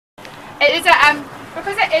It is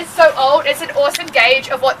because it is so old, it's an awesome gauge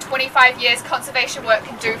of what 25 years conservation work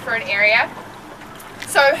can do for an area.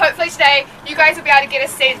 So hopefully today you guys will be able to get a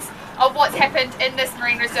sense of what's happened in this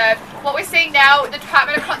marine reserve. What we're seeing now, the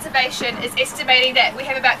Department of Conservation is estimating that we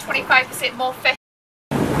have about 25% more fish.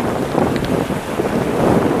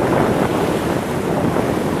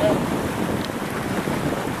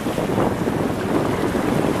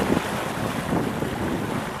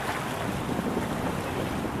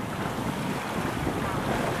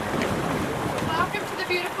 Welcome to the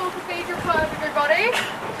beautiful Cathedral Cove, everybody.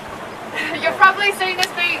 You've probably seen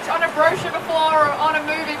this beach on a brochure before or on a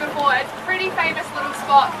movie before. It's a pretty famous little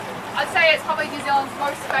spot. I'd say it's probably New Zealand's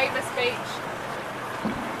most famous beach.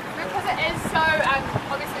 Because it is so,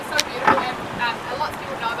 obviously so beautiful and lots of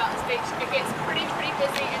people know about this beach. It gets pretty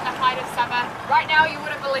busy in the height of summer. Right now you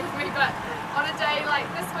wouldn't believe me, but on a day like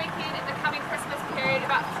this weekend in the coming Christmas period,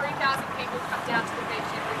 about 3,000 people come down to the beach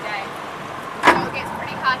every day. So it gets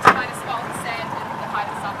pretty hard to find a spot on the sand in the height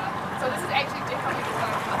of summer. So this is actually definitely the zone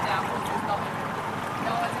to come down because there's no one's in it.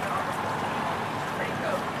 Pretty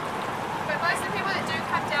cool. But most of the people that do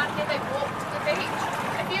come down here, they walk to the beach.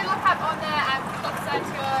 If you look up on the cliff side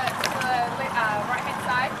to the right hand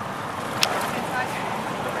side,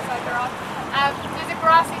 there's a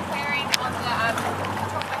grassy clearing on the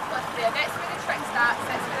top of the cliff there. That's where the track starts,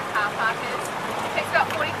 that's where the car park is. It takes about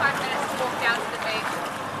 45 minutes to walk down to the beach.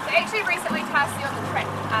 They actually recently passed you on the track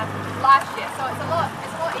last year, so it's a lot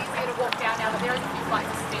easier to walk down now, but there is a few flights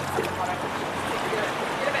of steps at the bottom.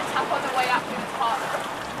 It's a bit tough on the way up when it's hot,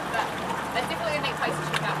 but it's definitely a neat place to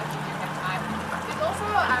check out if you do have time. There's also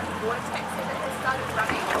a water taxi that has started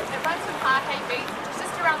running. It runs from Parkay Beach, which is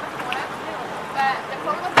just around the corner, but the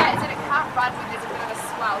problem with that is that it can't run when there's a bit of a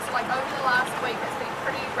swell. So like over the last week it's been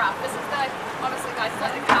pretty rough. This is honestly guys, it's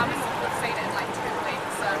like the calmest we've seen it in like 2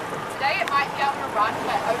 weeks. So today it might be able to run,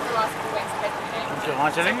 but over the last couple of weeks it hasn't been. So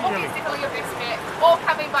walking is definitely your best bet, or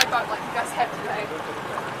coming by boat like you guys have today.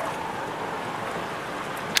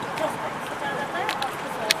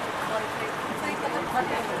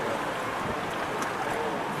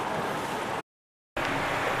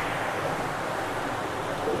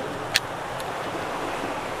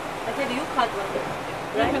 I said you cut one,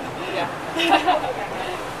 right? Yeah.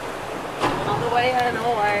 All the way and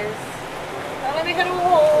always. Let me hit a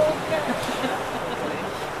wall.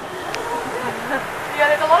 Yeah,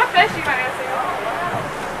 there's a lot of fish you might see. Oh wow.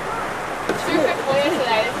 Super clear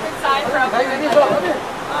today. It's a good sign for our movement.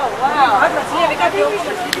 Oh wow. Yeah, we got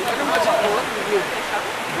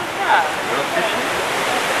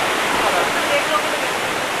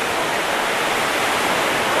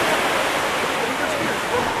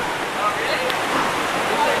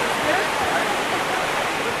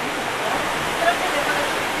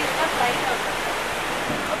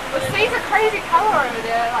The sea's a crazy colour over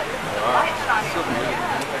there, like the light shining on it. Yeah.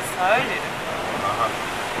 so beautiful.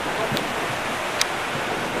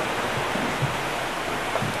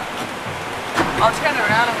 I'll turn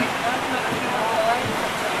around and we can go to it.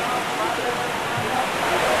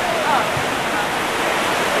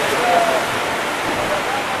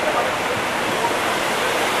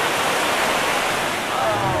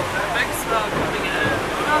 Oh, the big smell coming in.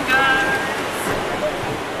 Come on, guys.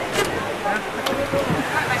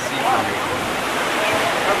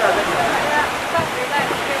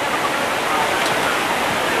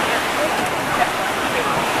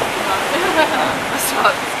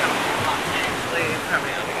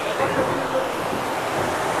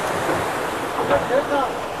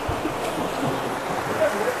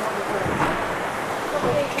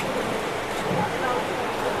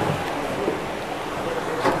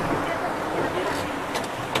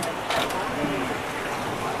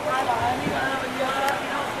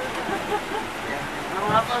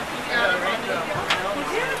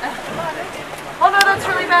 Oh no, that's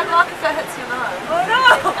really bad luck if that hits your nose. Oh no!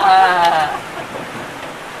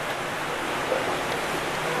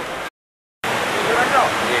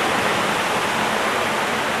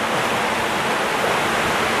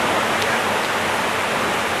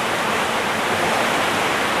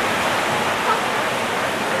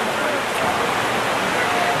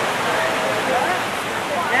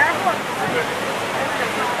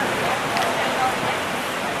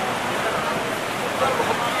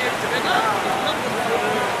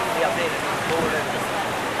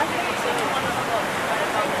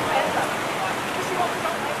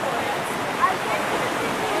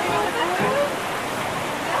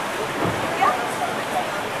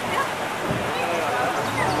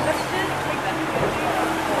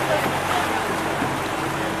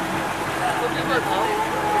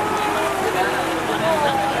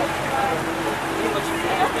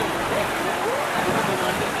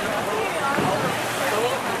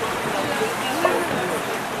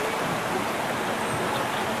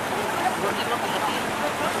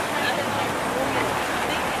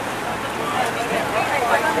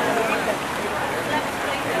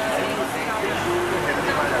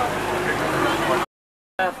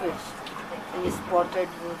 fish. And you spotted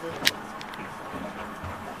with it.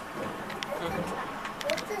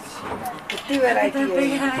 कितनी variety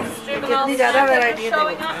है कितनी ज़्यादा variety है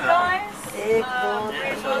एक दो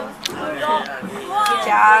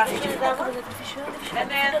चार And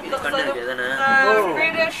then the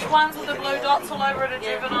reddish ones with the blue dots all over it are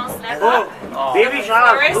juvenile snapper. Baby The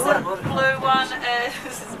shark. fluorescent blue one is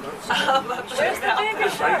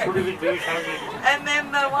blue shark. And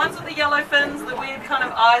then the ones with the yellow fins, the weird kind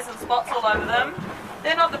of eyes and spots all over them,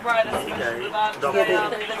 they're not the brightest fish of the bunch.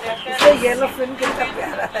 ये yellow fin कितना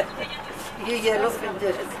प्यारा है ये yellow fin जो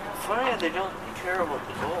है Funny, they don't care about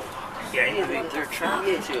the gold. Yeah, they're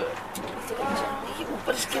attracted to it. ये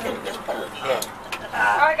ऊपर इसके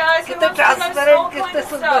Alright guys, who wants to go snorkeling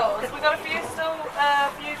stalls? We've got a few still,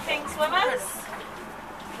 few king swimmers.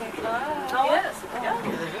 Come.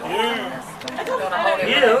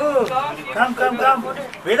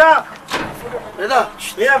 Veda.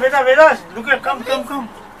 Look at, come.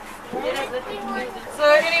 So